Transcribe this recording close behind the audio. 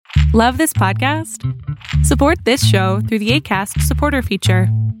Love this podcast? Support this show through the Acast supporter feature.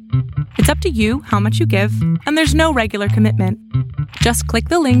 It's up to you how much you give, and there's no regular commitment. Just click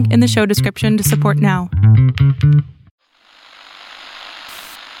the link in the show description to support now.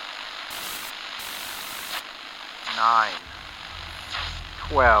 Nine,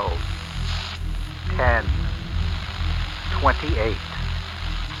 12, 10, 28,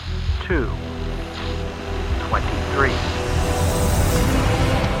 2, 23.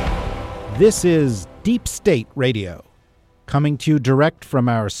 This is Deep State Radio, coming to you direct from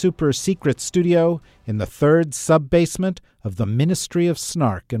our super secret studio in the third sub-basement of the Ministry of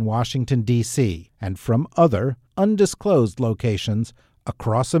Snark in Washington, D.C., and from other undisclosed locations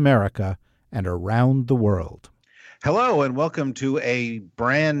across America and around the world. Hello, and welcome to a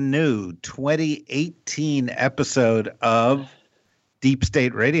brand new 2018 episode of Deep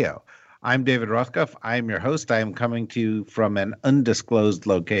State Radio. I'm David Rothkopf. I'm your host. I am coming to you from an undisclosed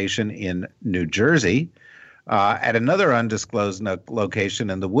location in New Jersey. At another undisclosed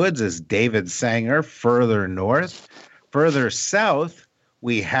location in the woods is David Sanger, further north. Further south,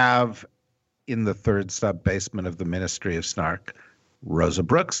 we have, in the third sub-basement of the Ministry of Snark, Rosa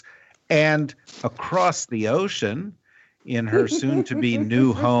Brooks. And across the ocean, in her soon-to-be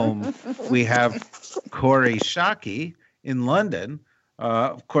new home, we have Kori Schake in London.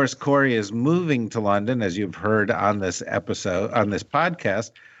 Of course, Kori is moving to London, as you've heard on this episode, on this podcast.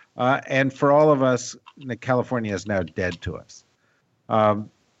 And for all of us, California is now dead to us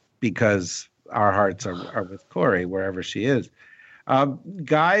because our hearts are with Kori wherever she is.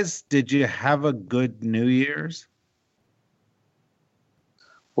 Guys, did you have a good New Year's?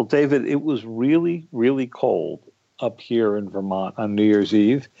 Well, David, it was really, really cold up here in Vermont on New Year's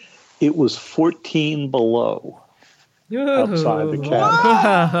Eve. It was 14 below. Outside the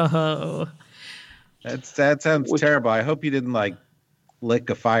cabin. That sounds terrible. I hope you didn't lick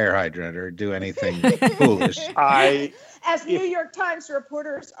a fire hydrant or do anything foolish. As New York Times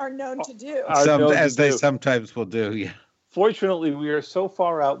reporters are known to do. They sometimes will do, yeah. Fortunately, we are so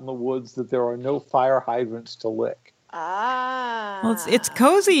far out in the woods that there are no fire hydrants to lick. Well, it's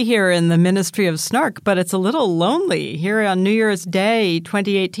cozy here in the Ministry of Snark, but it's a little lonely. Here on New Year's Day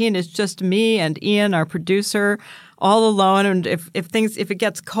 2018, it's just me and Ian, our producer, all alone. And if it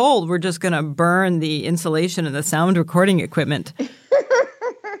gets cold, we're just going to burn the insulation and the sound recording equipment.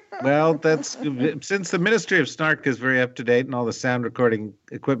 Well, that's since the Ministry of Snark is very up to date and all the sound recording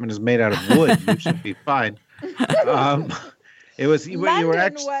equipment is made out of wood, you should be fine. London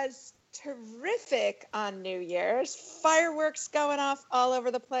was terrific on New Year's. Fireworks going off all over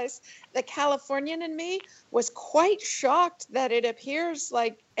the place. The Californian in me was quite shocked that it appears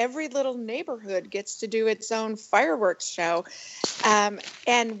like every little neighborhood gets to do its own fireworks show.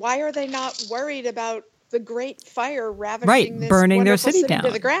 And why are they not worried about the great fire ravaging this burning their wonderful city down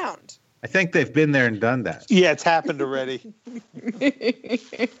to the ground? I think they've been there and done that. Yeah, it's happened already.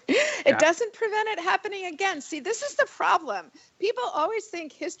 It doesn't prevent it happening again. See, this is the problem. People always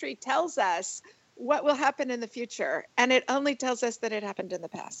think history tells us what will happen in the future, and it only tells us that it happened in the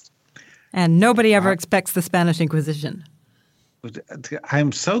past. And nobody ever expects the Spanish Inquisition.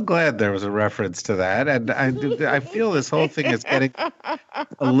 I'm so glad there was a reference to that, and I feel this whole thing is getting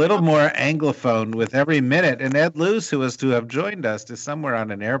a little more Anglophone with every minute. And Ed Luce, who was to have joined us, is somewhere on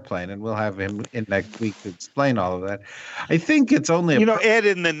an airplane, and we'll have him in next week to explain all of that. I think it's only Ed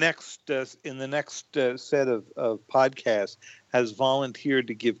in the next set of podcasts has volunteered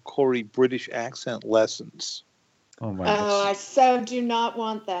to give Kori British accent lessons. Oh, my goodness. I so do not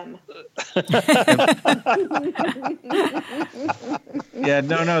want them. Yeah,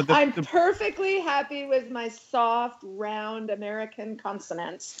 no. I'm perfectly happy with my soft, round American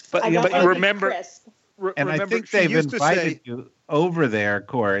consonants. But remember, crisp. And I think they've invited you over there,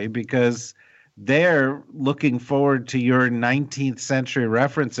 Kori, because they're looking forward to your 19th century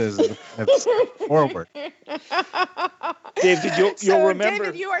references forward. David, you'll remember.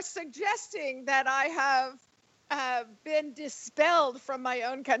 David, you are suggesting that I have been dispelled from my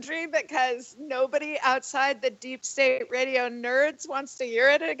own country because nobody outside the Deep State Radio nerds wants to hear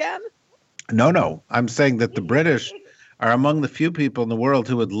it again? No. I'm saying that the British are among the few people in the world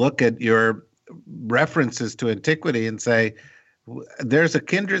who would look at your references to antiquity and say, there's a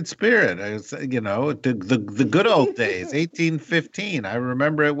kindred spirit. The good old days, 1815. I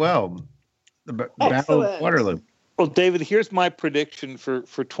remember it well. The Battle of Waterloo. Well, David, here's my prediction for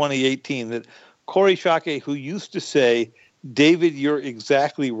 2018 that Kori Schake, who used to say, David, you're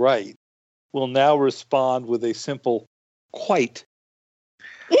exactly right, will now respond with a simple, quite.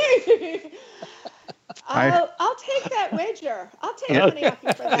 I'll take that wager. I'll take money off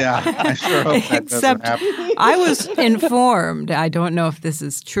you for that. Yeah, I sure hope that doesn't happen. I was informed, I don't know if this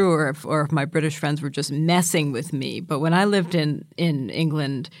is true or if my British friends were just messing with me, but when I lived in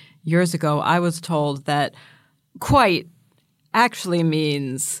England years ago, I was told that quite actually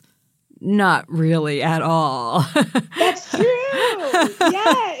means not really at all. That's true.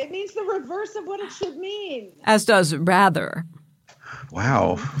 Yeah, it means the reverse of what it should mean. As does rather.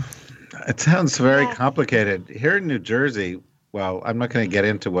 Wow. It sounds very complicated. Here in New Jersey, well, I'm not going to get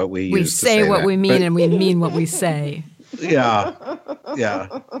into what we use. We say what we mean and we mean what we say. Yeah.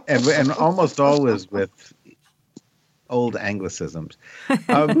 And almost always with old Anglicisms.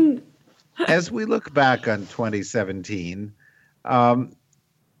 As we look back on 2017,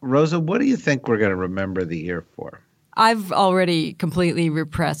 Rosa, what do you think we're going to remember the year for? I've already completely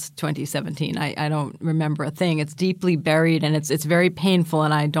repressed 2017. I don't remember a thing. It's deeply buried and it's very painful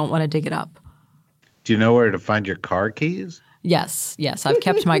and I don't want to dig it up. Do you know where to find your car keys? Yes. I've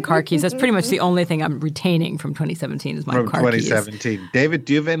kept my car keys. That's pretty much the only thing I'm retaining from 2017 is my car keys. From 2017. David,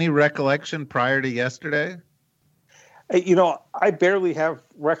 do you have any recollection prior to yesterday? I barely have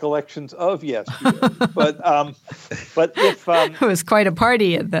recollections of yesterday, but if it was quite a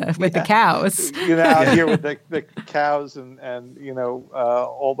party with the cows, out here with the cows and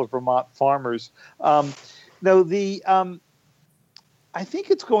all the Vermont farmers. I think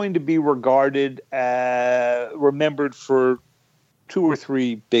it's going to be remembered for two or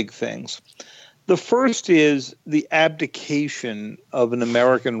three big things. The first is the abdication of an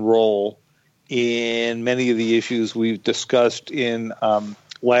American role in many of the issues we've discussed in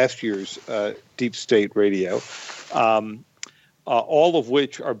last year's Deep State Radio, all of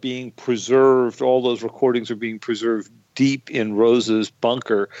which are being preserved. All those recordings are being preserved deep in Rosa's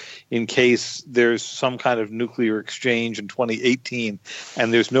bunker in case there's some kind of nuclear exchange in 2018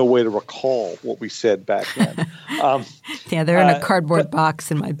 and there's no way to recall what we said back then. They're in a cardboard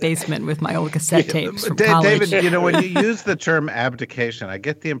box in my basement with my old cassette tapes from college. David, when you use the term abdication, I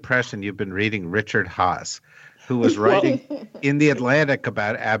get the impression you've been reading Richard Haas, who was writing in The Atlantic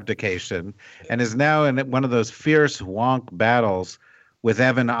about abdication and is now in one of those fierce wonk battles with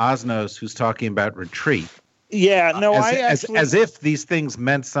Evan Osnos, who's talking about retreat. Yeah, no, as if these things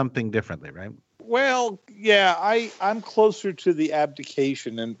meant something differently, right? Well, yeah, I'm closer to the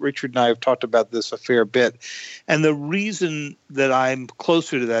abdication, and Richard and I have talked about this a fair bit. And the reason that I'm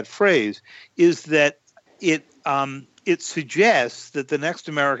closer to that phrase is that it suggests that the next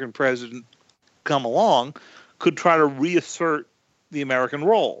American president come along could try to reassert the American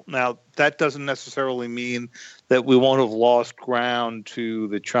role. Now, that doesn't necessarily mean that we won't have lost ground to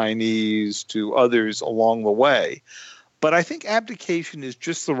the Chinese, to others along the way. But I think abdication is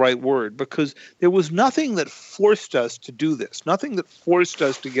just the right word because there was nothing that forced us to do this, nothing that forced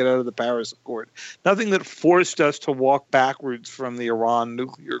us to get out of the Paris Accord, nothing that forced us to walk backwards from the Iran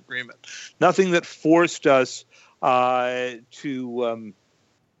nuclear agreement, nothing that forced us to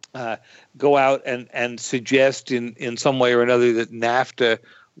go out and suggest in some way or another that NAFTA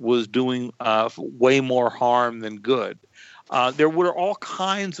was doing way more harm than good. There were all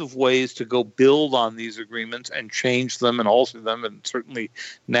kinds of ways to go build on these agreements and change them and alter them, and certainly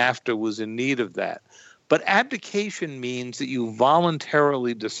NAFTA was in need of that. But abdication means that you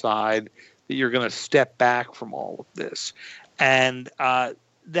voluntarily decide that you're going to step back from all of this. And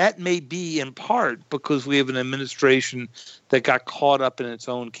that may be in part because we have an administration that got caught up in its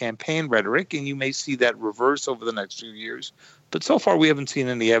own campaign rhetoric, and you may see that reverse over the next few years. But so far, we haven't seen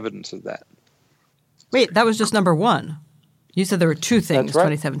any evidence of that. Wait, that was just number one. You said there were two things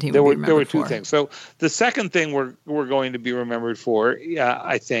 2017 there would be remembered There were two for. things. So the second thing we're going to be remembered for,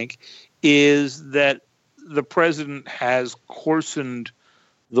 I think, is that the president has coarsened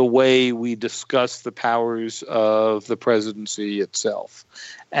the way we discuss the powers of the presidency itself.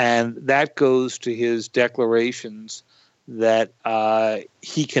 And that goes to his declarations that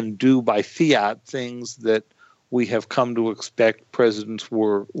he can do by fiat things that we have come to expect presidents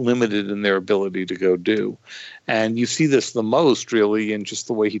were limited in their ability to go do. And you see this the most, really, in just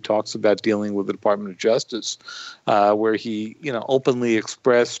the way he talks about dealing with the Department of Justice, where he, openly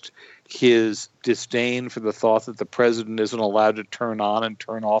expressed his disdain for the thought that the president isn't allowed to turn on and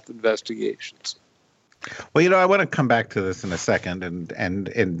turn off investigations. Well, I want to come back to this in a second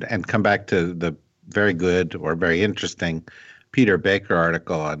and come back to the very good or very interesting Peter Baker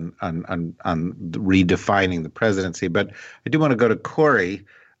article on redefining the presidency. But I do want to go to Corey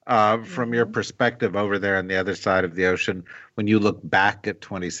from your perspective over there on the other side of the ocean. When you look back at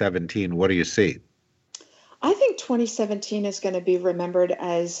 2017, what do you see? I think 2017 is going to be remembered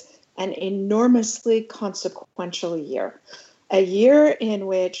as an enormously consequential year, a year in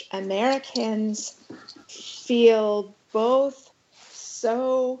which Americans feel both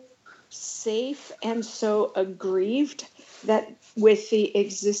so safe and so aggrieved that with the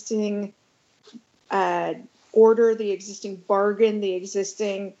existing order, the existing bargain, the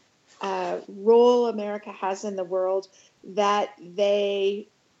existing role America has in the world, that they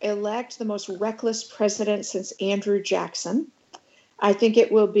elect the most reckless president since Andrew Jackson. I think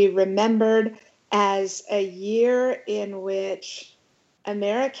it will be remembered as a year in which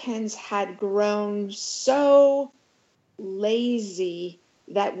Americans had grown so lazy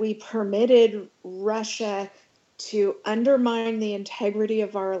that we permitted Russia to undermine the integrity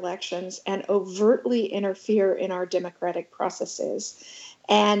of our elections and overtly interfere in our democratic processes.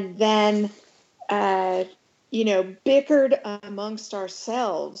 And then, bickered amongst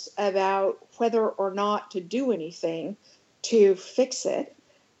ourselves about whether or not to do anything to fix it.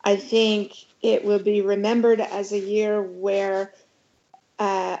 I think it will be remembered as a year where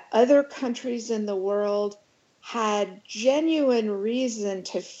other countries in the world had genuine reason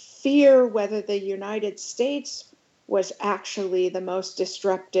to fear whether the United States was actually the most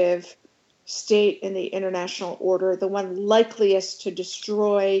disruptive state in the international order, the one likeliest to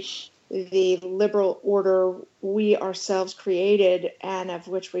destroy the liberal order we ourselves created and of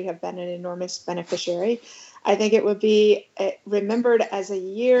which we have been an enormous beneficiary. I think it would be remembered as a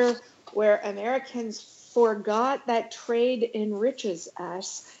year where Americans forgot that trade enriches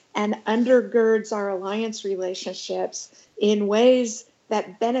us and undergirds our alliance relationships in ways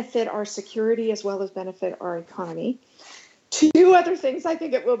that benefit our security as well as benefit our economy. Two other things I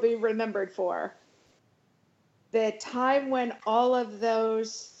think it will be remembered for. The time when all of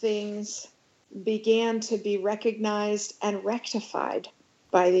those things began to be recognized and rectified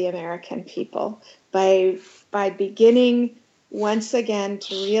by the American people, by beginning once again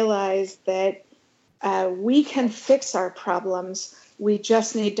to realize that we can fix our problems. We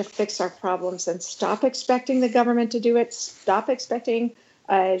just need to fix our problems and stop expecting the government to do it. Stop expecting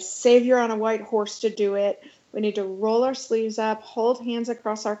a savior on a white horse to do it. We need to roll our sleeves up, hold hands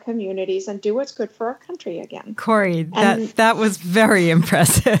across our communities, and do what's good for our country again. Corey, that was very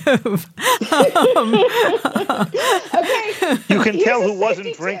impressive. Okay. You can tell who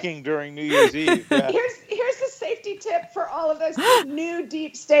wasn't drinking during New Year's Eve. Yeah. Here's the safety tip for all of those new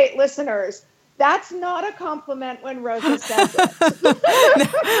deep state listeners. That's not a compliment when Rosa says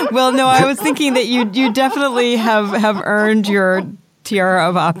it. Well, no, I was thinking that you definitely have earned your tiara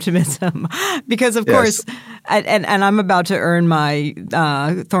of optimism because, of course, and I'm about to earn my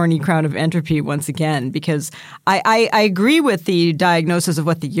thorny crown of entropy once again because I agree with the diagnosis of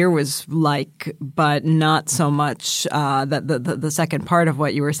what the year was like, but not so much the second part of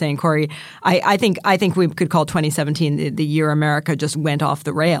what you were saying, Corey. I think we could call 2017 the year America just went off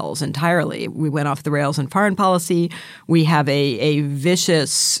the rails entirely. We went off the rails in foreign policy. We have a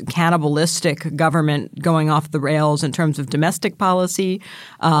vicious, cannibalistic government going off the rails in terms of domestic policy.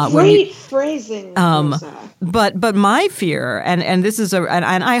 Great phrasing, But my fear, and this is and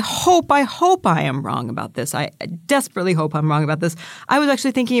I hope I am wrong about this. I desperately hope I'm wrong about this. I was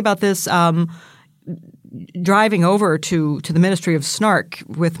actually thinking about this driving over to the Ministry of Snark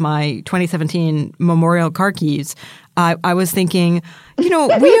with my 2017 memorial car keys. I was thinking, we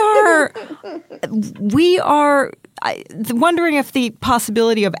are wondering if the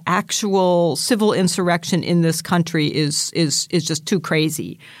possibility of actual civil insurrection in this country is just too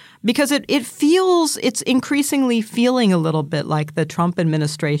crazy. Because it's increasingly feeling a little bit like the Trump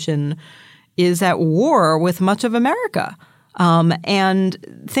administration is at war with much of America.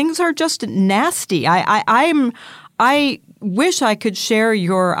 And things are just nasty. I wish I could share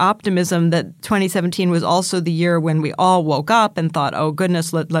your optimism that 2017 was also the year when we all woke up and thought, oh,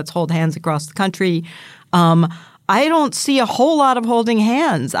 goodness, let's hold hands across the country. I don't see a whole lot of holding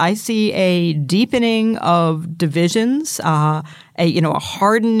hands. I see a deepening of divisions, a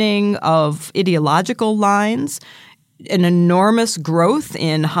hardening of ideological lines, an enormous growth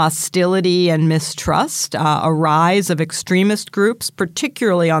in hostility and mistrust, a rise of extremist groups,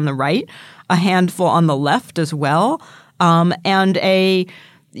 particularly on the right, a handful on the left as well, and a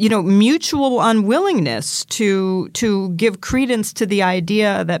mutual unwillingness to give credence to the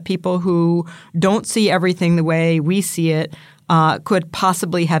idea that people who don't see everything the way we see it could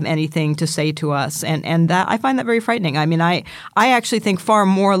possibly have anything to say to us. And that I find that very frightening. I mean, I actually think far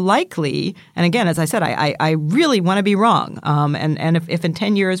more likely, and again, as I said, I really want to be wrong. And if in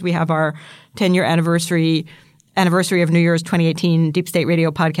 10 years we have our 10-year anniversary of New Year's 2018 Deep State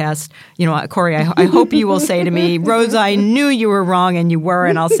Radio podcast, Corey, I hope you will say to me, Rosa, I knew you were wrong and you were,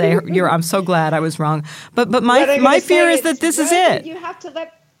 and I'll say, I'm so glad I was wrong. But my fear is that this is it. You have to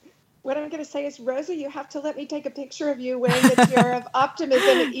let What I'm going to say is, Rosa, you have to let me take a picture of you wearing the tiara of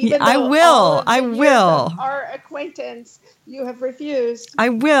optimism, even though I will. Of our acquaintance, you have refused. I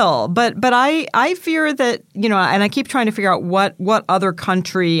will, but I fear that, and I keep trying to figure out what other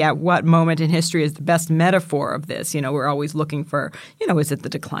country at what moment in history is the best metaphor of this. We're always looking for, is it the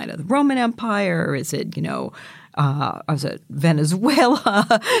decline of the Roman Empire? Is it, is it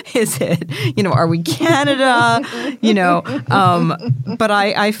Venezuela? Is it, are we Canada? But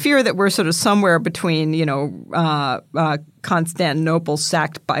I fear that we're sort of somewhere between, Constantinople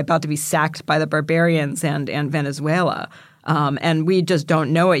about to be sacked by the barbarians and Venezuela. And we just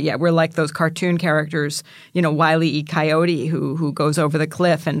don't know it yet. We're like those cartoon characters, Wile E. Coyote, who goes over the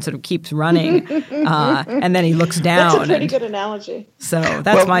cliff and sort of keeps running, and then he looks down. That's a pretty good analogy. So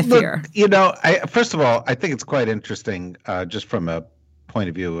that's my fear. First of all, I think it's quite interesting, just from a point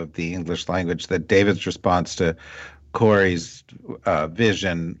of view of the English language, that David's response to Corey's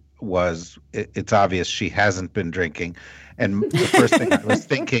vision was, it's obvious she hasn't been drinking. And the first thing I was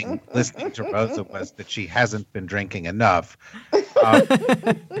thinking, listening to Rosa, was that she hasn't been drinking enough,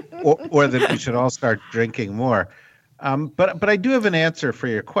 or that we should all start drinking more. But I do have an answer for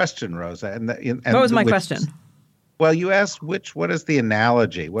your question, Rosa. And what was my question? Well, you asked what is the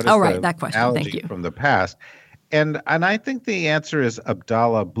analogy? What is that question. Analogy Thank you. From the past? And I think the answer is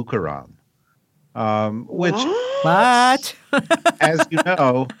Abdallah Bucaram, which, what? As you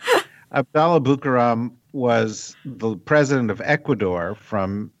know, Abdallah Bucaram was the president of Ecuador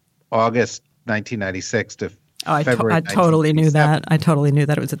from August 1996 to February. I totally knew that. I totally knew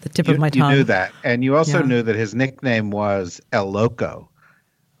that. It was at the tip of my tongue. You knew that. And you also knew that his nickname was El Loco,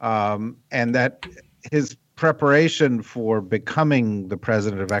 and that his preparation for becoming the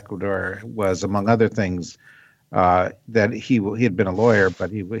president of Ecuador was, among other things, that he had been a lawyer,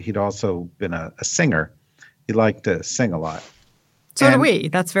 but he'd also been a singer. He liked to sing a lot. So do we.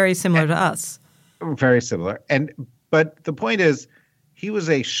 That's very similar to us. Very similar. But the point is, he was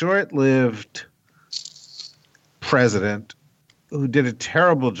a short-lived president who did a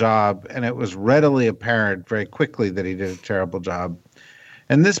terrible job, and it was readily apparent very quickly that he did a terrible job.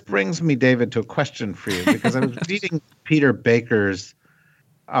 And this brings me, David, to a question for you, because I was reading Peter Baker's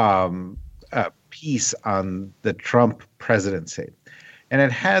piece on the Trump presidency. And it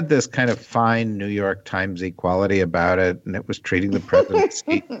had this kind of fine New York Times-y quality about it, and it was treating the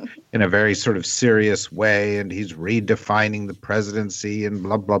presidency in a very sort of serious way, and he's redefining the presidency and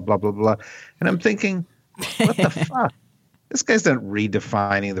blah, blah, blah, blah, blah. And I'm thinking, what the fuck? This guy's not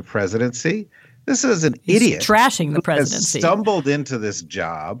redefining the presidency. This is an idiot. Trashing the presidency. Has stumbled into this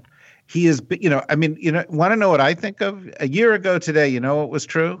job. He is, want to know what I think of? A year ago today, what was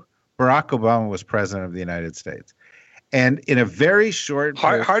true? Barack Obama was president of the United States. And in a very short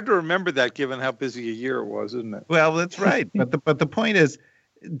hard to remember that, given how busy a year it was, isn't it? Well, that's right. But the point is,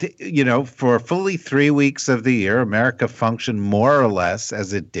 for fully 3 weeks of the year, America functioned more or less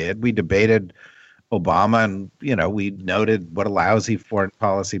as it did. We debated Obama, and we noted what a lousy foreign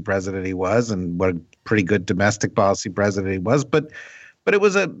policy president he was, and what a pretty good domestic policy president he was. But it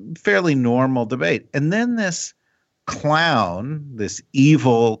was a fairly normal debate. And then this clown, this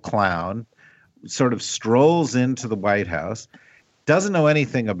evil clown, sort of strolls into the White House, doesn't know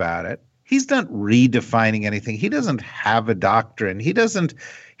anything about it. He's not redefining anything. He doesn't have a doctrine. He doesn't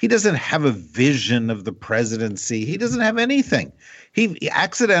have a vision of the presidency. He doesn't have anything. He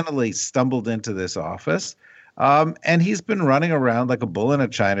accidentally stumbled into this office, and he's been running around like a bull in a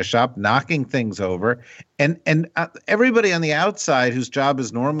china shop, knocking things over. And everybody on the outside, whose job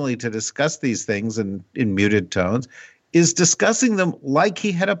is normally to discuss these things in muted tones, is discussing them like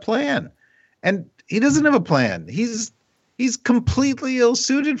he had a plan. And he doesn't have a plan. He's completely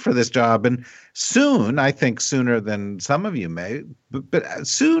ill-suited for this job. And soon, I think sooner than some of you may, but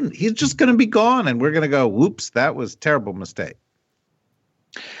soon he's just going to be gone. And we're going to go, whoops, that was a terrible mistake.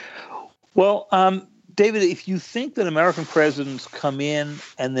 Well, David, if you think that American presidents come in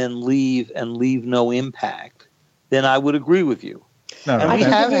and then leave and leave no impact, then I would agree with you. No, I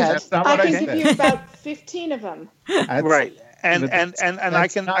can give you about 15 of them. Right. And I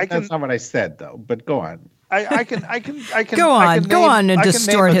can. That's not what I said, though. But go on. I can. Go on and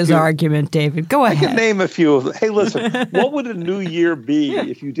distort his argument, David. Go ahead. I can name a few of them. Hey, listen. What would a new year be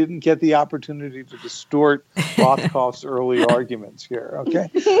if you didn't get the opportunity to distort Rothkopf's early arguments here? Okay.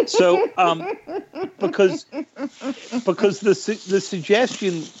 So, because the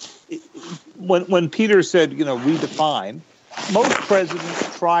suggestion when Peter said redefine, most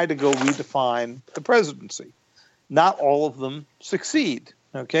presidents try to go redefine the presidency. Not all of them succeed,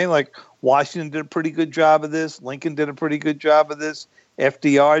 okay? Like Washington did a pretty good job of this. Lincoln did a pretty good job of this.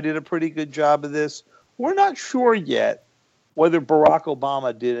 FDR did a pretty good job of this. We're not sure yet whether Barack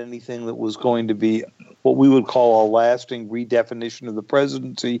Obama did anything that was going to be what we would call a lasting redefinition of the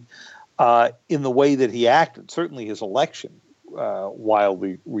presidency in the way that he acted. Certainly his election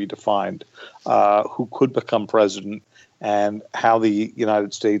wildly redefined who could become president and how the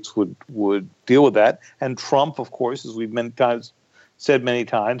United States would deal with that. And Trump, of course, as we've said many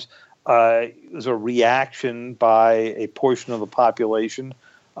times, was a reaction by a portion of the population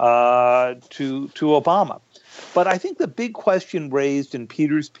to Obama. But I think the big question raised in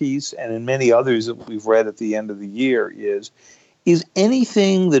Peter's piece and in many others that we've read at the end of the year is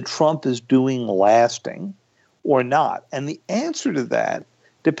anything that Trump is doing lasting or not? And the answer to that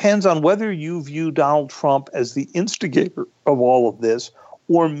depends on whether you view Donald Trump as the instigator of all of this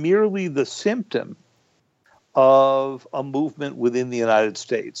or merely the symptom of a movement within the United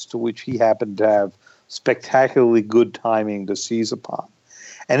States to which he happened to have spectacularly good timing to seize upon.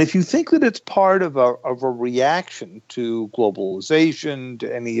 And if you think that it's part of a reaction to globalization,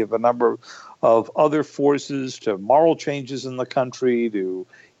 to any of a number of other forces, to moral changes in the country, to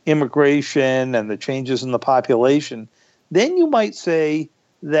immigration and the changes in the population, then you might say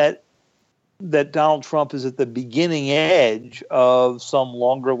that Donald Trump is at the beginning edge of some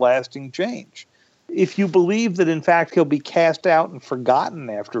longer lasting change. If you believe that, in fact, he'll be cast out and forgotten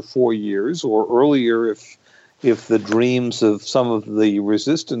after 4 years or earlier if the dreams of some of the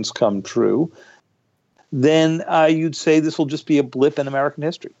resistance come true, then you'd say this will just be a blip in American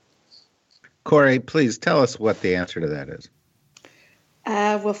history. Corey, please tell us what the answer to that is.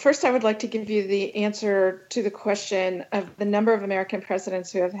 Well, first, I would like to give you the answer to the question of the number of American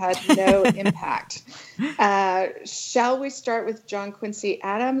presidents who have had no impact. Shall we start with John Quincy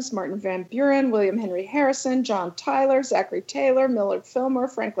Adams, Martin Van Buren, William Henry Harrison, John Tyler, Zachary Taylor, Millard Fillmore,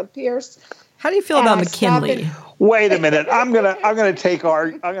 Franklin Pierce? How do you feel about McKinley? Wait a minute. I'm gonna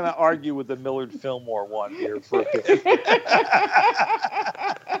argue with the Millard Fillmore one here for a bit.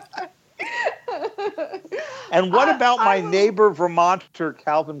 And what about my neighbor Vermonter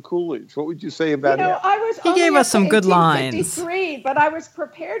Calvin Coolidge? What would you say about him? He gave us some good lines. But I was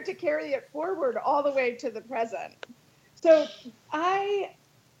prepared to carry it forward all the way to the present. So I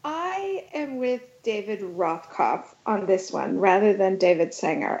am with David Rothkopf on this one rather than David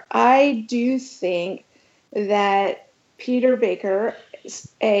Sanger. I do think that Peter Baker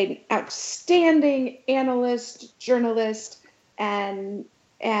is an outstanding analyst, journalist, and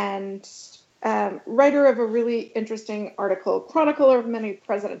writer of a really interesting article, Chronicler of Many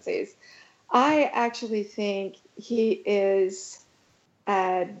Presidencies. I actually think he is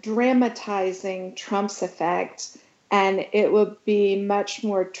dramatizing Trump's effect, and it will be much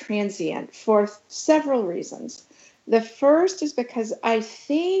more transient for several reasons. The first is because I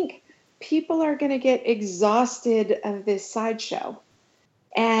think people are going to get exhausted of this sideshow.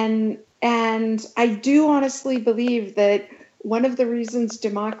 And I do honestly believe that one of the reasons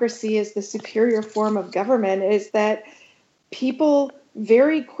democracy is the superior form of government is that people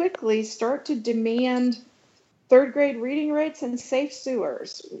very quickly start to demand third grade reading rates and safe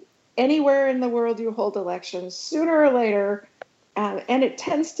sewers. Anywhere in the world you hold elections, sooner or later, and it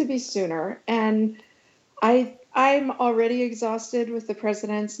tends to be sooner. And I'm already exhausted with the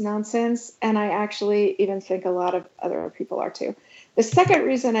president's nonsense, and I actually even think a lot of other people are too. The second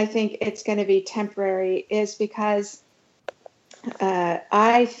reason I think it's going to be temporary is because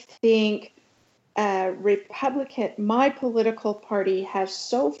I think my political party has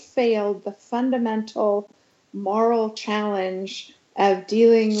so failed the fundamental moral challenge of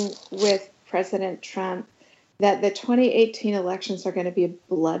dealing with President Trump that the 2018 elections are going to be a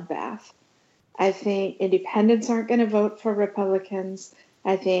bloodbath. I think independents aren't going to vote for Republicans.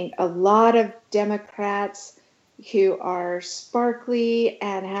 I think a lot of Democrats who are sparkly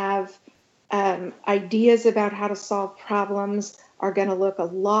and have ideas about how to solve problems are going to look a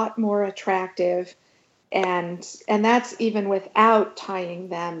lot more attractive. And that's even without tying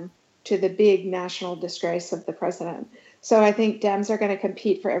them to the big national disgrace of the president. So I think Dems are going to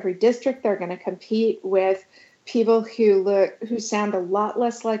compete for every district. They're going to compete with people who sound a lot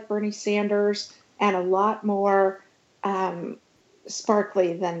less like Bernie Sanders and a lot more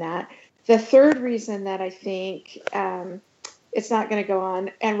sparkly than that. The third reason that I think it's not going to go on,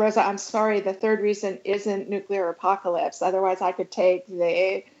 and Rosa, I'm sorry, the third reason isn't nuclear apocalypse. Otherwise, I could take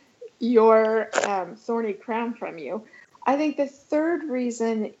your thorny crown from you. I think the third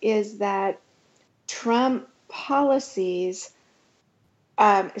reason is that Trump policies,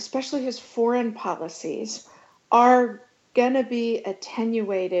 especially his foreign policies, are going to be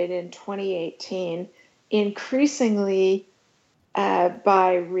attenuated in 2018 increasingly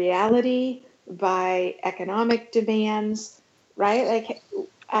by reality, by economic demands, right? Like,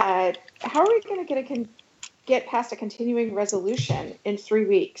 how are we going to get a get past a continuing resolution in 3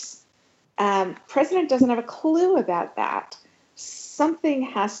 weeks. President doesn't have a clue about that. Something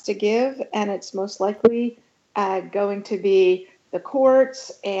has to give, and it's most likely going to be the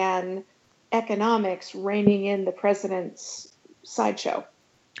courts and economics reining in the president's sideshow.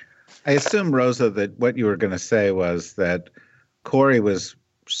 I assume, Rosa, that what you were going to say was that Corey was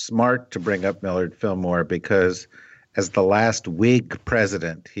smart to bring up Millard Fillmore because as the last Whig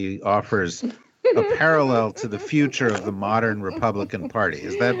president, he offers a parallel to the future of the modern Republican Party.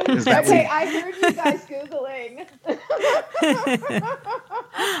 Is that okay, I heard you guys Googling.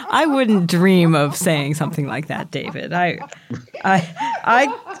 I wouldn't dream of saying something like that, David. I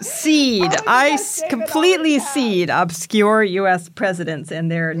completely cede obscure U.S. presidents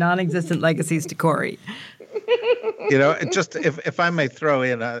and their non-existent legacies to Corey. Just if I may throw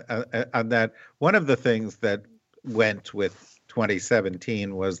in on that, one of the things that went with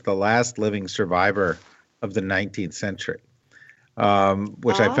 2017 was the last living survivor of the 19th century,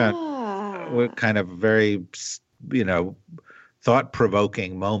 which I found kind of very,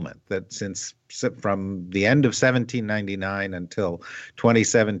 thought-provoking moment that since from the end of 1799 until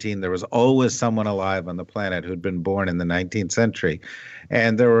 2017, there was always someone alive on the planet who'd been born in the 19th century.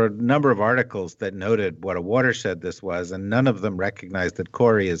 And there were a number of articles that noted what a watershed this was, and none of them recognized that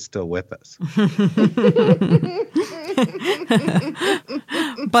Corey is still with us.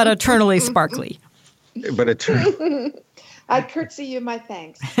 But eternally sparkly. I curtsy you my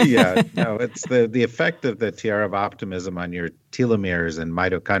thanks. Yeah, no, it's the effect of the tiara of optimism on your telomeres and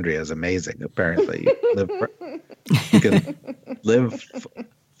mitochondria is amazing, apparently. You can live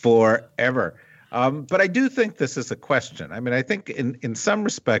forever. But I do think this is a question. I mean, I think in some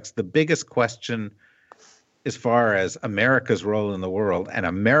respects, the biggest question as far as America's role in the world and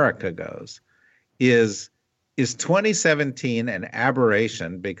America goes is 2017 an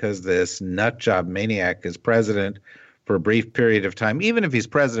aberration because this nutjob maniac is president for a brief period of time, even if he's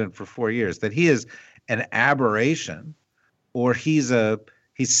president for 4 years, that he is an aberration, or he's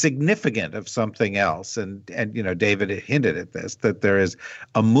significant of something else. And David hinted at this, that there is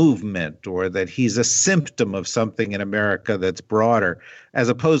a movement, or that he's a symptom of something in America that's broader, as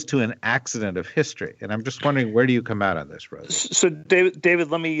opposed to an accident of history. And I'm just wondering, where do you come out on this, Rose? So, David,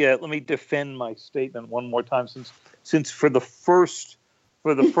 let me defend my statement one more time, since for the first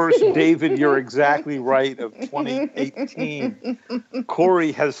David, you're exactly right, of 2018,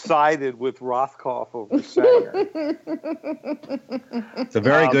 Corey has sided with Rothkopf over Sanger. It's a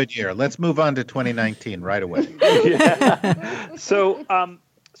very good year. Let's move on to 2019 right away. Yeah. So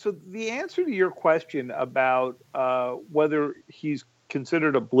the answer to your question about whether he's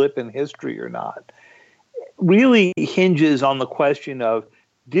considered a blip in history or not really hinges on the question of,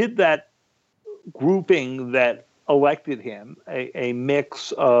 did that grouping that elected him, a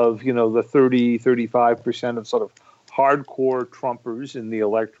mix of, the 30-35% of sort of hardcore Trumpers in the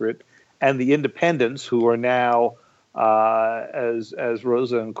electorate, and the independents who are now, as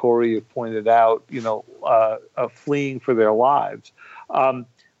Rosa and Corey have pointed out, fleeing for their lives,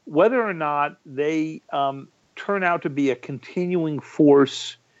 whether or not they turn out to be a continuing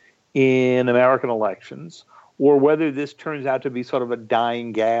force in American elections, or whether this turns out to be sort of a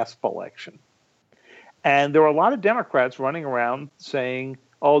dying gasp election. And there are a lot of Democrats running around saying,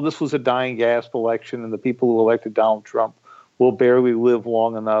 oh, this was a dying gasp election, and the people who elected Donald Trump will barely live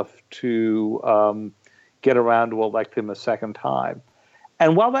long enough to get around to elect him a second time.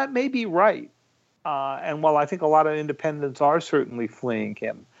 And while that may be right, and while I think a lot of independents are certainly fleeing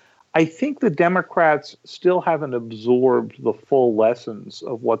him, I think the Democrats still haven't absorbed the full lessons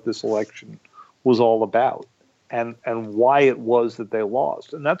of what this election was all about and why it was that they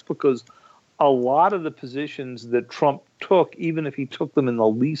lost. And that's because a lot of the positions that Trump took, even if he took them in the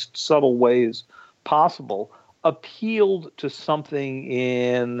least subtle ways possible, appealed to something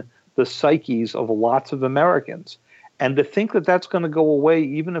in the psyches of lots of Americans. And to think that that's going to go away,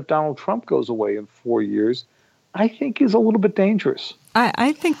 even if Donald Trump goes away in 4 years, I think is a little bit dangerous.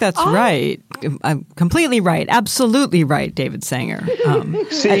 I think that's right. I'm completely right. Absolutely right, David Sanger.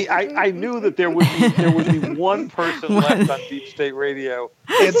 I knew that there would be one person left on Deep State Radio.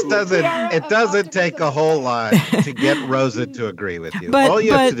 It doesn't take a whole lot to get Rosa to agree with you. All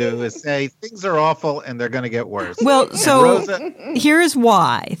you have to do is say things are awful and they're going to get worse. Well, so here's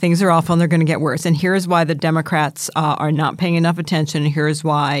why things are awful and they're going to get worse. And here's why the Democrats are not paying enough attention. Here's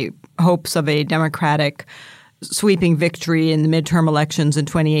why hopes of a Democratic sweeping victory in the midterm elections in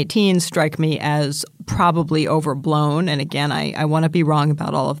 2018 strike me as probably overblown. And again, I want to be wrong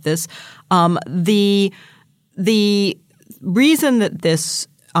about all of this. The reason that this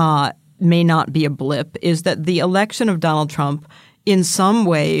may not be a blip is that the election of Donald Trump in some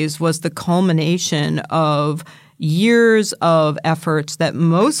ways was the culmination of years of efforts that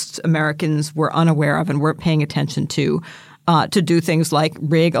most Americans were unaware of and weren't paying attention to do things like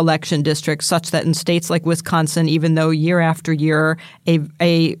rig election districts such that in states like Wisconsin, even though year after year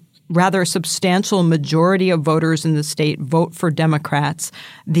a rather substantial majority of voters in the state vote for Democrats,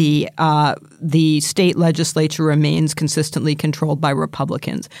 the state legislature remains consistently controlled by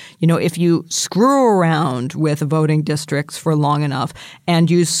Republicans. You know, if you screw around with voting districts for long enough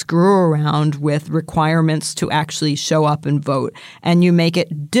and you screw around with requirements to actually show up and vote, and you make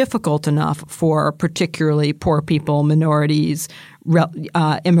it difficult enough for particularly poor people, minorities,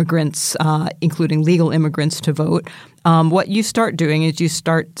 immigrants, including legal immigrants, to vote, what you start doing is you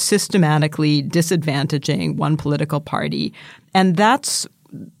start systematically disadvantaging one political party. And that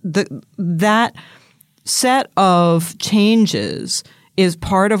set of changes is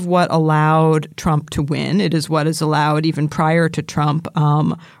part of what allowed Trump to win. It is what has allowed, even prior to Trump,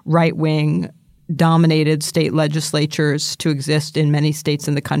 right-wing dominated state legislatures to exist in many states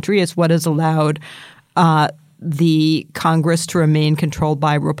in the country. It's what has allowed the Congress to remain controlled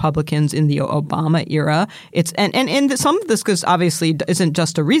by Republicans in the Obama era. And some of this goes obviously isn't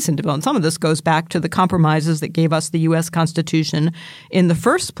just a recent development. Some of this goes back to the compromises that gave us the U.S. Constitution in the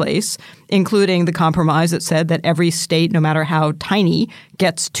first place, including the compromise that said that every state, no matter how tiny,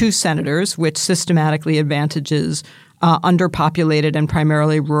 gets 2 senators, which systematically advantages underpopulated and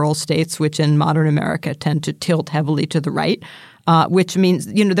primarily rural states, which in modern America tend to tilt heavily to the right, which means,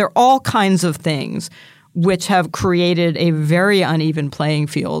 there are all kinds of things which have created a very uneven playing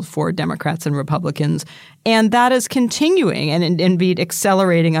field for Democrats and Republicans. And that is continuing and indeed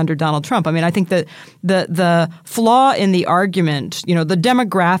accelerating under Donald Trump. I mean, I think that the flaw in the argument, the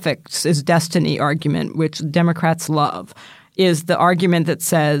demographics is destiny argument, which Democrats love, is the argument that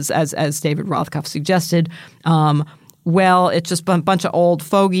says, as David Rothkopf suggested, well, it's just a bunch of old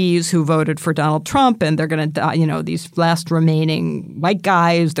fogies who voted for Donald Trump and they're going to die, these last remaining white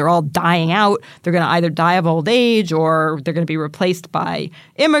guys, they're all dying out. They're going to either die of old age or they're going to be replaced by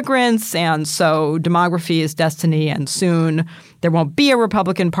immigrants. And so demography is destiny, and soon there won't be a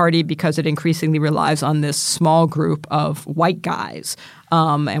Republican Party because it increasingly relies on this small group of white guys.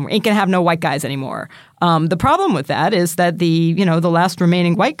 And we ain't going to have no white guys anymore. The problem with that is that the last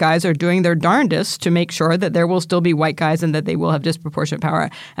remaining white guys are doing their darndest to make sure that there will still be white guys and that they will have disproportionate power.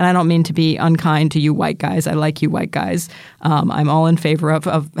 And I don't mean to be unkind to you white guys. I like you white guys. I'm all in favor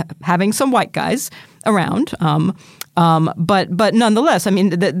of having some white guys around. But nonetheless, I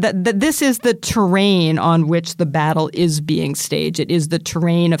mean, this is the terrain on which the battle is being staged. It is the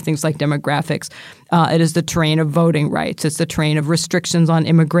terrain of things like demographics. It is the terrain of voting rights. It's the terrain of restrictions on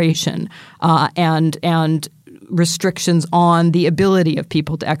immigration and restrictions on the ability of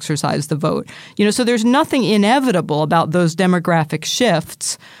people to exercise the vote. So there's nothing inevitable about those demographic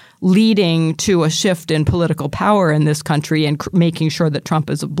shifts leading to a shift in political power in this country and making sure that Trump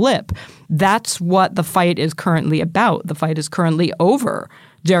is a blip. That's what the fight is currently about. The fight is currently over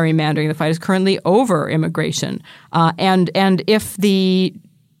gerrymandering. The fight is currently over immigration. And if the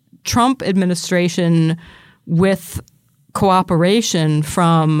Trump administration, with cooperation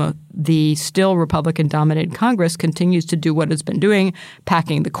from the still Republican-dominated Congress, continues to do what it's been doing,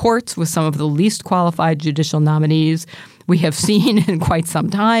 packing the courts with some of the least qualified judicial nominees we have seen in quite some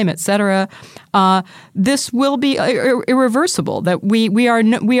time, et cetera, this will be irreversible. That we are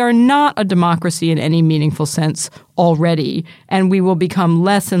not a democracy in any meaningful sense already, and we will become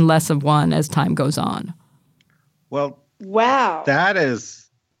less and less of one as time goes on. Well, wow, that is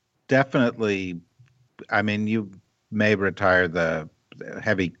definitely. I mean, you may retire the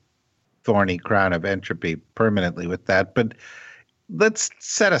heavy, thorny crown of entropy permanently with that, but let's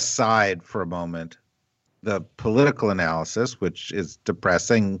set aside for a moment the political analysis, which is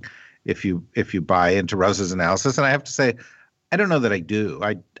depressing if you buy into Rosa's analysis. And I have to say, I don't know that I do.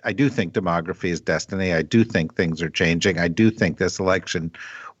 I do think demography is destiny. I do think things are changing. I do think this election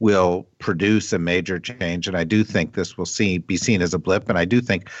will produce a major change, and I do think this will be seen as a blip. And I do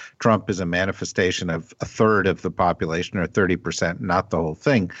think Trump is a manifestation of a third of the population, or 30%, not the whole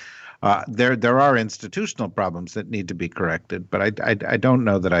thing. There are institutional problems that need to be corrected, but I don't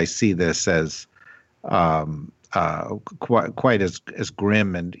know that I see this as quite as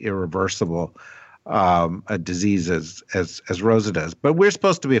grim and irreversible a disease as Rosa does. But we're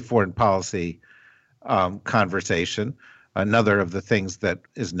supposed to be a foreign policy conversation. Another of the things that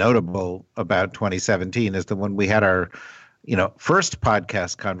is notable about 2017 is that when we had our first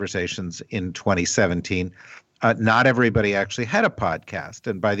podcast conversations in 2017, not everybody actually had a podcast,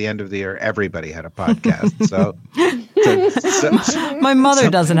 and by the end of the year, everybody had a podcast. So My mother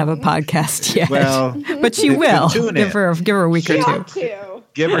doesn't have a podcast yet. Well, but she will. Give her a week or two.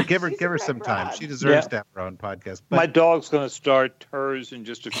 Give her some time. She deserves to have her own podcast. But my dog's going to start hers in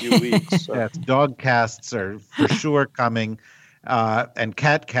just a few weeks. So. Yes, dog casts are for sure coming. And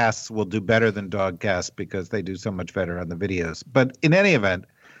cat casts will do better than dog casts because they do so much better on the videos. But in any event,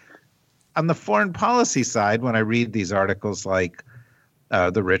 on the foreign policy side, when I read these articles like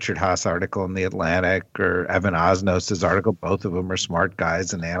the Richard Haas article in The Atlantic or Evan Osnos' article, both of them are smart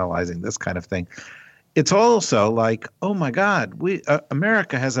guys and analyzing this kind of thing. It's also like, oh my God,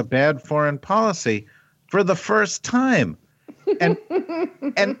 America has a bad foreign policy for the first time. And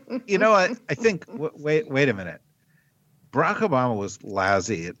you know, I think, wait a minute. Barack Obama was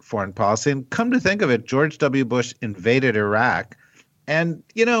lousy at foreign policy. And come to think of it, George W. Bush invaded Iraq. And,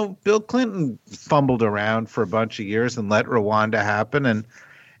 you know, Bill Clinton fumbled around for a bunch of years and let Rwanda happen. And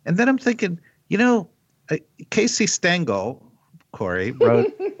then I'm thinking, you know, Casey Stengel, Corey,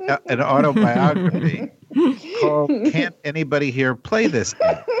 wrote an autobiography called Can't Anybody Here Play This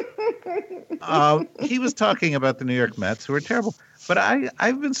Game? He was talking about the New York Mets, who are terrible. But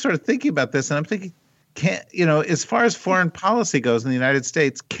I've been sort of thinking about this, and I'm thinking, as far as foreign policy goes in the United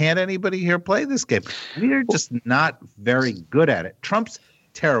States, can't anybody here play this game? We are just not very good at it. Trump's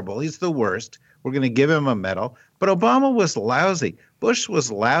terrible. He's the worst. We're going to give him a medal. But Obama was lousy. Bush was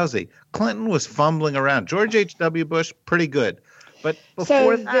lousy. Clinton was fumbling around. George H.W. Bush, pretty good. But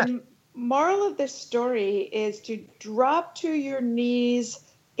before that... The moral of this story is to drop to your knees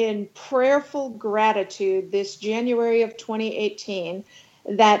in prayerful gratitude this January of 2018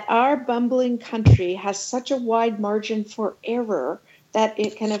 that our bumbling country has such a wide margin for error that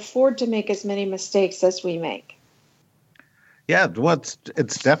it can afford to make as many mistakes as we make. Yeah, well,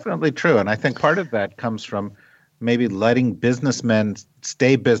 it's definitely true. And I think part of that comes from maybe letting businessmen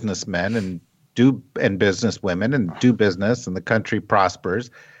stay businessmen and businesswomen and do business, and the country prospers,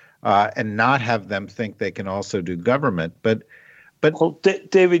 and not have them think they can also do government. But well,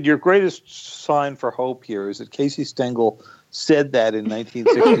 David, your greatest sign for hope here is that Casey Stengel said that in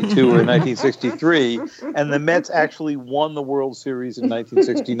 1962 or 1963, and the Mets actually won the World Series in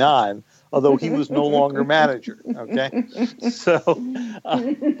 1969, although he was no longer manager. Okay, so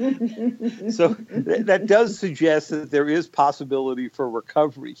that does suggest that there is possibility for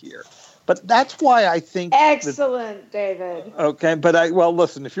recovery here. But that's why I think excellent, David. Okay, but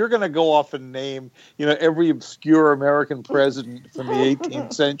listen, if you're going to go off and name, every obscure American president from the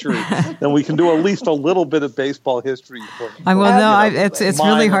 18th century, then we can do at least a little bit of baseball history. It's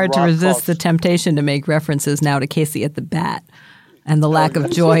really hard to resist the temptation to make references now to Casey at the bat and the lack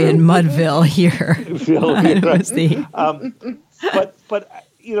of joy in Mudville here.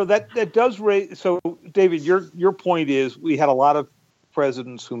 That does raise. So, David, your point is we had a lot of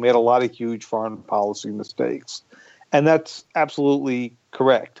presidents who made a lot of huge foreign policy mistakes. And that's absolutely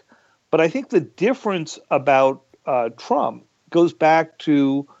correct. But I think the difference about Trump goes back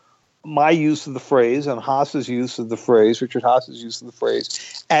to my use of the phrase and Haas's use of the phrase, Richard Haas's use of the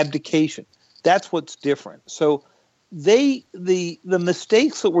phrase, abdication. That's what's different. So the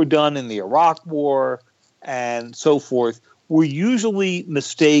mistakes that were done in the Iraq War and so forth were usually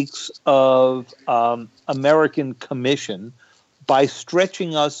mistakes of American commission by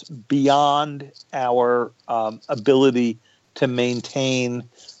stretching us beyond our ability to maintain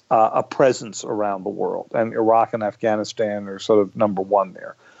a presence around the world. And Iraq and Afghanistan are sort of number one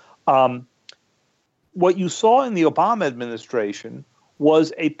there. What you saw in the Obama administration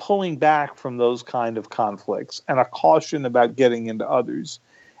was a pulling back from those kind of conflicts and a caution about getting into others.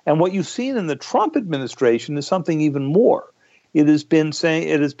 And what you've seen in the Trump administration is something even more. It has been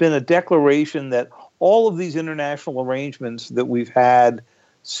a declaration that all of these international arrangements that we've had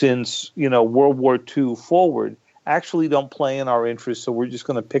since, World War II forward actually don't play in our interest, so we're just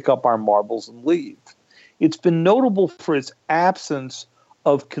going to pick up our marbles and leave. It's been notable for its absence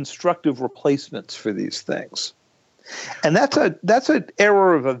of constructive replacements for these things. And that's an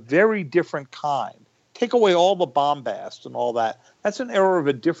error of a very different kind. Take away all the bombast and all that. That's an error of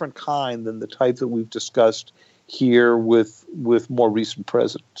a different kind than the type that we've discussed here with more recent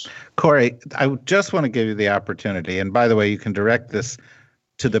presidents. Corey, I just want to give you the opportunity. And by the way, you can direct this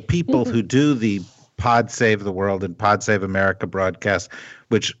to the people who do the Pod Save the World and Pod Save America broadcast,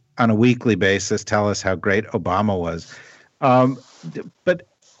 which on a weekly basis tell us how great Obama was. But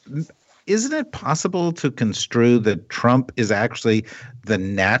isn't it possible to construe that Trump is actually the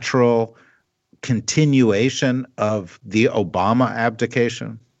natural continuation of the Obama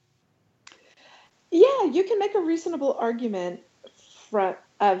abdication? Yeah, you can make a reasonable argument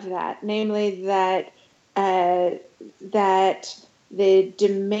of that, namely that that the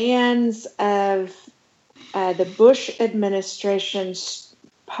demands of the Bush administration's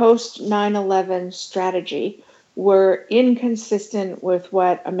post 9/11 strategy were inconsistent with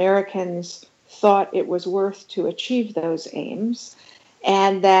what Americans thought it was worth to achieve those aims.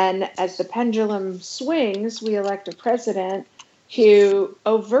 And then as the pendulum swings, we elect a president who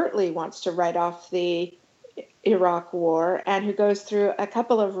overtly wants to write off the Iraq War and who goes through a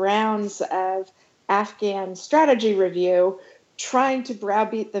couple of rounds of Afghan strategy review, trying to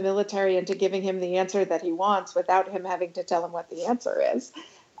browbeat the military into giving him the answer that he wants without him having to tell him what the answer is.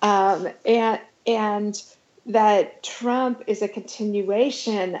 And that Trump is a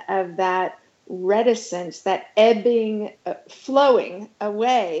continuation of that reticence, that ebbing, flowing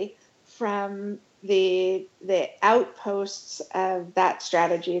away from the outposts of that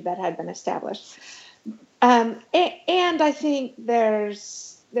strategy that had been established. And I think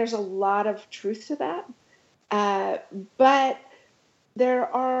there's a lot of truth to that. But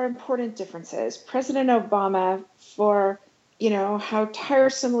there are important differences. President Obama, for how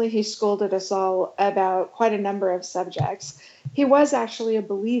tiresomely he scolded us all about quite a number of subjects, he was actually a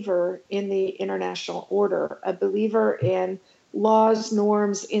believer in the international order, a believer in laws,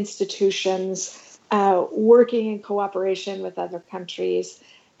 norms, institutions, working in cooperation with other countries.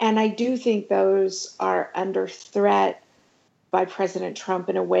 And I do think those are under threat by President Trump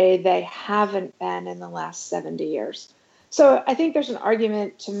in a way they haven't been in the last 70 years. So I think there's an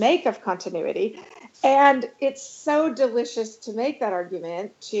argument to make of continuity. And it's so delicious to make that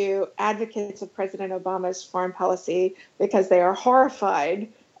argument to advocates of President Obama's foreign policy because they are horrified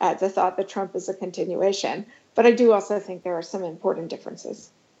at the thought that Trump is a continuation. But I do also think there are some important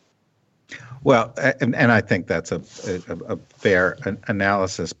differences. Well, and I think that's a fair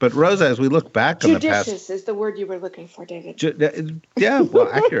analysis. But Rosa, as we look back on the past... Judicious is the word you were looking for, David.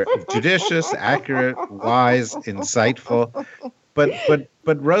 Accurate. Judicious, accurate, wise, insightful.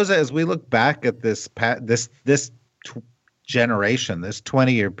 But Rosa, as we look back at this generation, this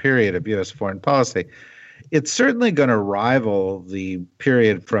 20-year period of U.S. foreign policy, it's certainly going to rival the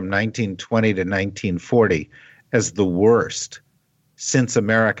period from 1920 to 1940 as the worst since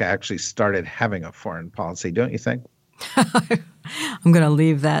America actually started having a foreign policy, don't you think? I'm going to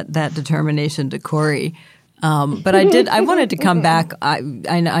leave that determination to Corey. But I wanted to come back.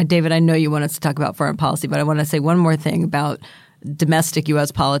 David, I know you want us to talk about foreign policy, but I want to say one more thing about domestic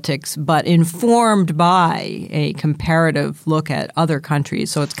U.S. politics, but informed by a comparative look at other countries.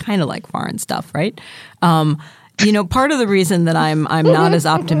 So it's kind of like foreign stuff, right? Part of the reason that I'm not as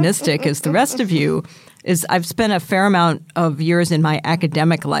optimistic as the rest of you is I've spent a fair amount of years in my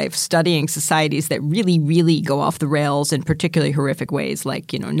academic life studying societies that really, really go off the rails in particularly horrific ways,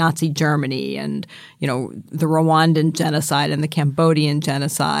 like, Nazi Germany and, the Rwandan genocide and the Cambodian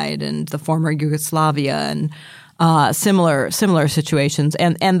genocide and the former Yugoslavia and similar situations.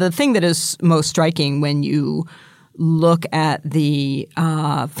 And the thing that is most striking when you look at the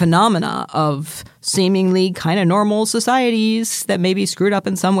phenomena of seemingly kind of normal societies that may be screwed up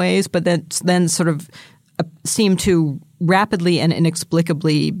in some ways, but that then sort of seem to rapidly and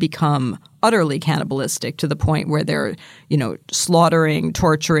inexplicably become utterly cannibalistic to the point where they're, slaughtering,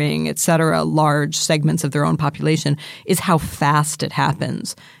 torturing, et cetera, large segments of their own population, is how fast it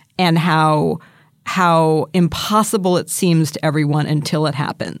happens and how impossible it seems to everyone until it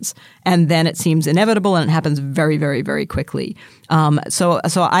happens. And then it seems inevitable and it happens very, very, very quickly. Part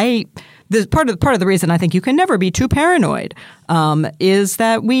of the reason I think you can never be too paranoid is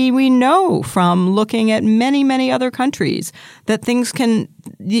that we know from looking at many, many other countries that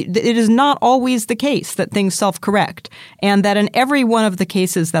it is not always the case that things self-correct, and that in every one of the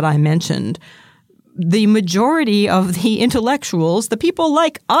cases that I mentioned, the majority of the intellectuals, the people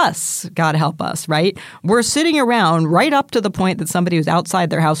like us, God help us, right, were sitting around right up to the point that somebody was outside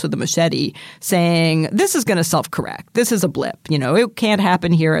their house with a machete saying, this is going to self-correct. This is a blip. It can't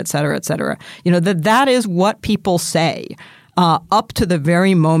happen here, et cetera, et cetera. That is what people say up to the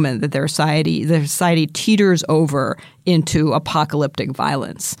very moment that their society teeters over into apocalyptic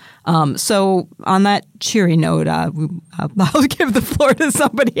violence. So on that cheery note, I'll give the floor to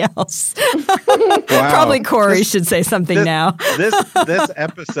somebody else. Wow. Probably Corey should say something now. This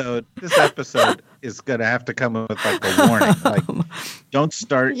episode is going to have to come with like a warning. Like, don't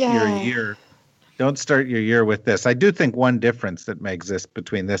start your year. Don't start your year with this. I do think one difference that may exist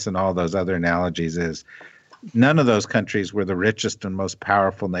between this and all those other analogies is none of those countries were the richest and most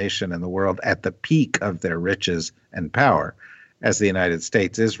powerful nation in the world at the peak of their riches and power, as the United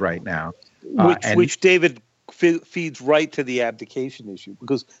States is right now. Which David feeds right to the abdication issue,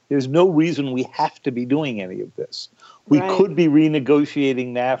 because there's no reason we have to be doing any of this. We could be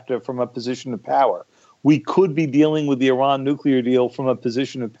renegotiating NAFTA from a position of power. We could be dealing with the Iran nuclear deal from a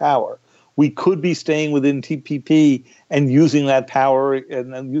position of power. we could be staying within TPP and using that power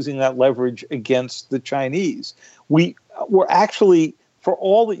and using that leverage against the Chinese. We're actually, for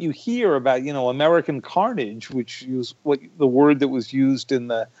all that you hear about, American carnage, which is the word that was used in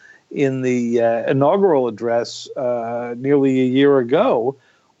the inaugural address nearly a year ago,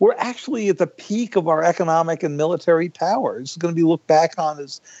 we're actually at the peak of our economic and military power. It's going to be looked back on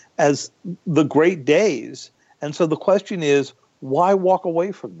as the great days. And so the question is, why walk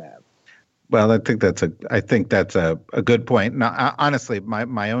away from that? Well, I think that's a good point. Now, honestly,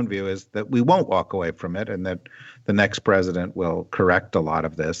 my own view is that we won't walk away from it, and that the next president will correct a lot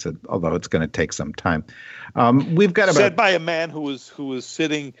of this, although it's going to take some time. We've got said by a man who was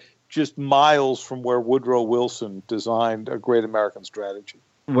sitting just miles from where Woodrow Wilson designed A Great American Strategy.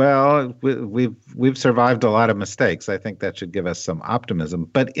 Well, we've survived a lot of mistakes. I think that should give us some optimism.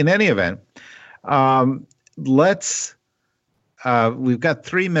 But in any event, we've got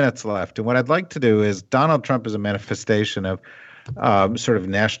 3 minutes left. And what I'd like to do is, Donald Trump is a manifestation of sort of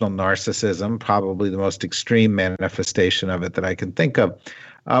national narcissism, probably the most extreme manifestation of it that I can think of.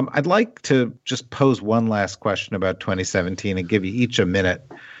 I'd like to just pose one last question about 2017 and give you each a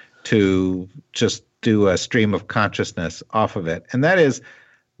minute to just do a stream of consciousness off of it. And that is,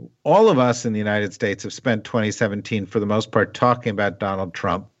 all of us in the United States have spent 2017, for the most part, talking about Donald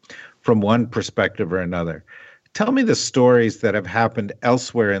Trump from one perspective or another. Tell me the stories that have happened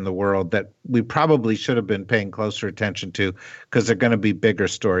elsewhere in the world that we probably should have been paying closer attention to, because they're going to be bigger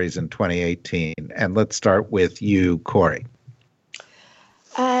stories in 2018. And let's start with you, Corey.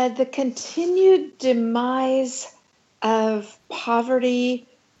 The continued demise of poverty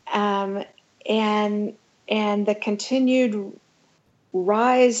and the continued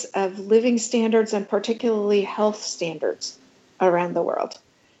rise of living standards, and particularly health standards around the world.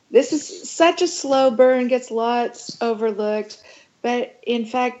 This is such a slow burn, gets lots overlooked, but in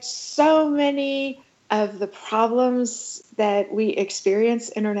fact, so many of the problems that we experience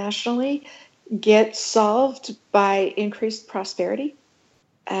internationally get solved by increased prosperity.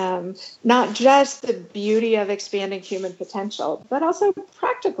 Not just the beauty of expanding human potential, but also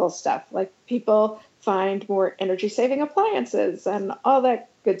practical stuff, like people find more energy-saving appliances and all that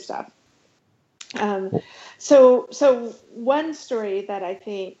good stuff. So one story that I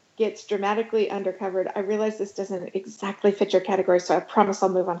think gets dramatically undercovered, I realize this doesn't exactly fit your category, so I promise I'll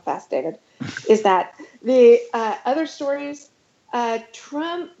move on fast, David, is that the other stories,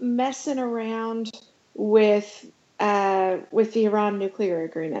 Trump messing around with the Iran nuclear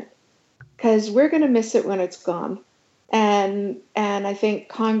agreement, because we're going to miss it when it's gone. And I think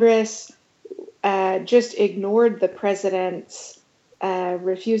Congress just ignored the president's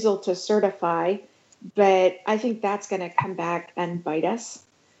refusal to certify, but I think that's going to come back and bite us.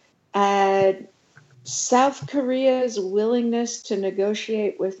 South Korea's willingness to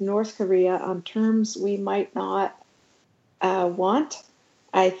negotiate with North Korea on terms we might not want.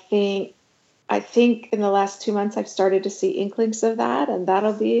 I think in the last 2 months I've started to see inklings of that, and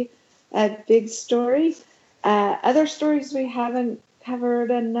that'll be a big story. Other stories we haven't covered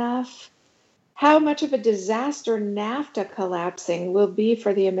enough. How much of a disaster NAFTA collapsing will be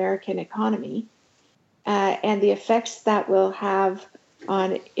for the American economy, and the effects that will have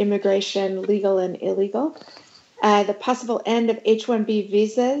on immigration, legal and illegal. The possible end of H-1B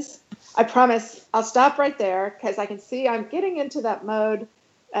visas. I promise I'll stop right there, because I can see I'm getting into that mode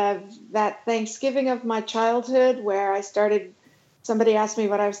of that Thanksgiving of my childhood where somebody asked me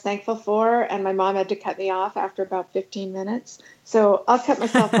what I was thankful for, and my mom had to cut me off after about 15 minutes. So I'll cut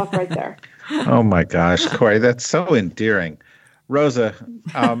myself off right there. Oh my gosh, Corey, that's so endearing. Rosa,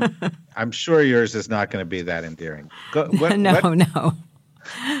 I'm sure yours is not going to be that endearing. No.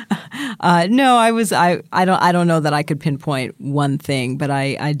 No, I don't know that I could pinpoint one thing, but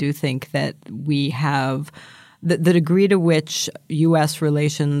I do think that we have the degree to which U.S.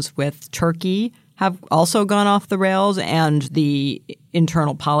 relations with Turkey have also gone off the rails, and the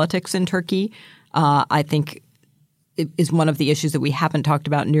internal politics in Turkey, I think, is one of the issues that we haven't talked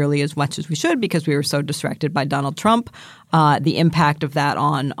about nearly as much as we should, because we were so distracted by Donald Trump. The impact of that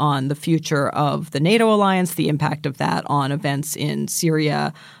on the future of the NATO alliance, the impact of that on events in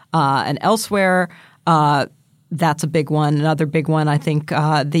Syria and elsewhere. That's a big one. Another big one, I think,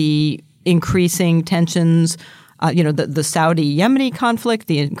 the increasing tensions, the Saudi-Yemeni conflict,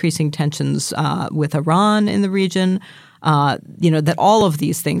 the increasing tensions with Iran in the region. That all of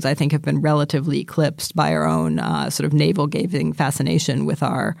these things, I think, have been relatively eclipsed by our own sort of navel-gazing fascination with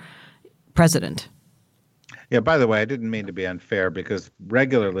our president. Yeah, by the way, I didn't mean to be unfair, because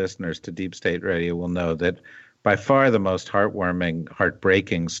regular listeners to Deep State Radio will know that by far the most heartwarming,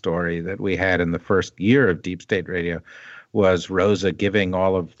 heartbreaking story that we had in the first year of Deep State Radio was Rosa giving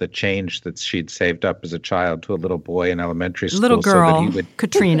all of the change that she'd saved up as a child to a little boy in elementary school. Little girl, so that he would,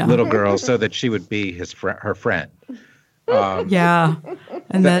 Katrina. Little girl, so that she would be her friend. Yeah,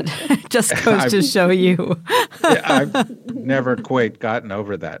 and that just goes to show you. I've never quite gotten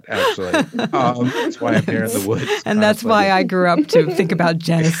over that, actually. That's why I'm here in the woods. And that's why I grew up to think about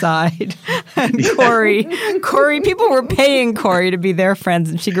genocide. And Corey, people were paying Corey to be their friends,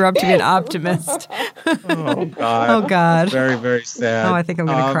 and she grew up to be an optimist. Oh, God. Oh, God. Very, very sad. Oh, I think I'm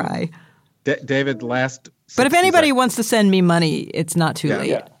going to cry. David, last... But if anybody wants to send me money, it's not too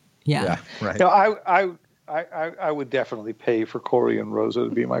late. Yeah, right. No, I would definitely pay for Corey and Rosa to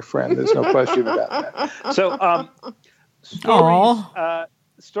be my friend. There's no question about that. So,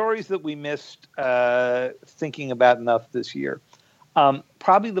 stories that we missed thinking about enough this year.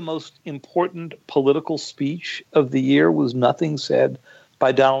 Probably the most important political speech of the year was nothing said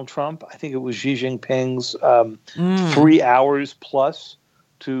by Donald Trump. I think it was Xi Jinping's 3 hours plus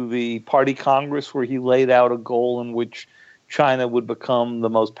to the Party Congress, where he laid out a goal in which China would become the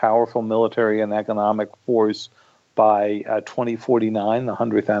most powerful military and economic force by 2049, the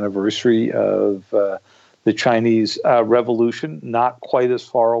 100th anniversary of the Chinese Revolution. Not quite as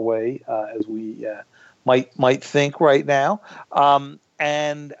far away as we might think right now.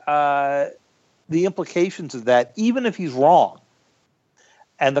 And the implications of that, even if he's wrong,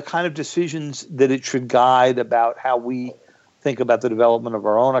 and the kind of decisions that it should guide about how we think about the development of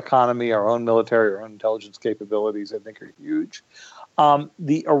our own economy, our own military, our own intelligence capabilities, I think are huge.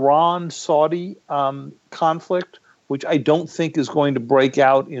 The Iran-Saudi conflict, which I don't think is going to break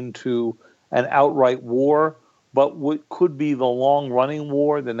out into an outright war, but what could be the long-running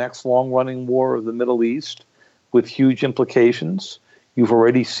war, the next long-running war of the Middle East, with huge implications. You've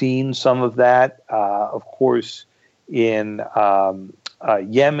already seen some of that, of course, in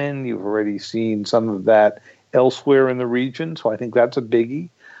Yemen. You've already seen some of that elsewhere in the region, so I think that's a biggie.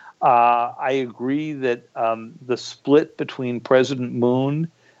 I agree that the split between President Moon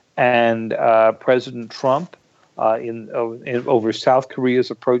and President Trump over South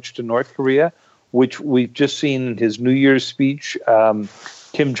Korea's approach to North Korea, which we've just seen in his New Year's speech,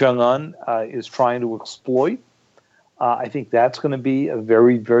 Kim Jong-un is trying to exploit. I think that's going to be a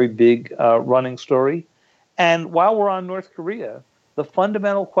very, very big running story. And while we're on North Korea, the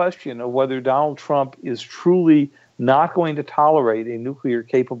fundamental question of whether Donald Trump is truly not going to tolerate a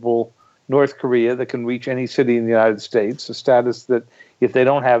nuclear-capable North Korea that can reach any city in the United States, a status that if they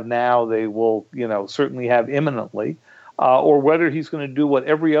don't have now, they will, certainly have imminently, or whether he's going to do what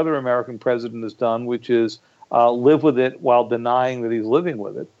every other American president has done, which is live with it while denying that he's living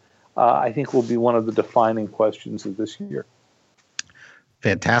with it, I think will be one of the defining questions of this year.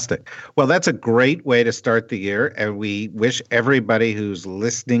 Fantastic. Well, that's a great way to start the year. And we wish everybody who's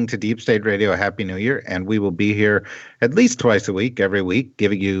listening to Deep State Radio a Happy New Year. And we will be here at least twice a week, every week,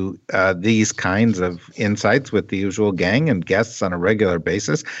 giving you these kinds of insights with the usual gang and guests on a regular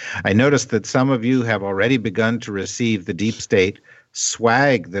basis. I noticed that some of you have already begun to receive the Deep State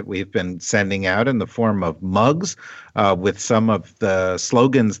swag that we've been sending out in the form of mugs with some of the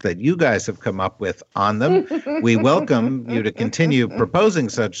slogans that you guys have come up with on them. We welcome you to continue proposing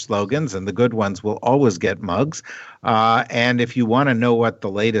such slogans, and the good ones will always get mugs. And if you want to know what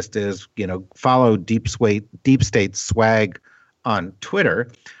the latest is, follow Deep State Swag on Twitter.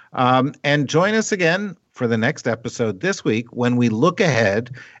 And join us again for the next episode this week when we look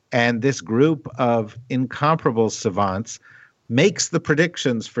ahead and this group of incomparable savants makes the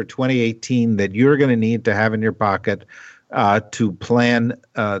predictions for 2018 that you're going to need to have in your pocket to plan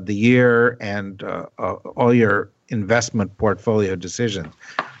the year and all your investment portfolio decisions.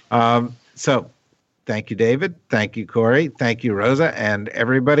 So thank you, David. Thank you, Corey. Thank you, Rosa. And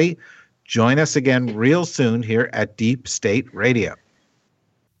everybody, join us again real soon here at Deep State Radio.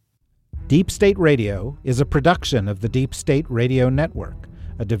 Deep State Radio is a production of the Deep State Radio Network,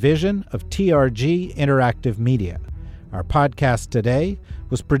 a division of TRG Interactive Media. Our podcast today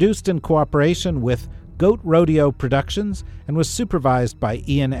was produced in cooperation with Goat Rodeo Productions and was supervised by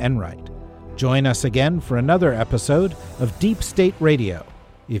Ian Enright. Join us again for another episode of Deep State Radio.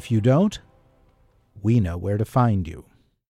 If you don't, we know where to find you.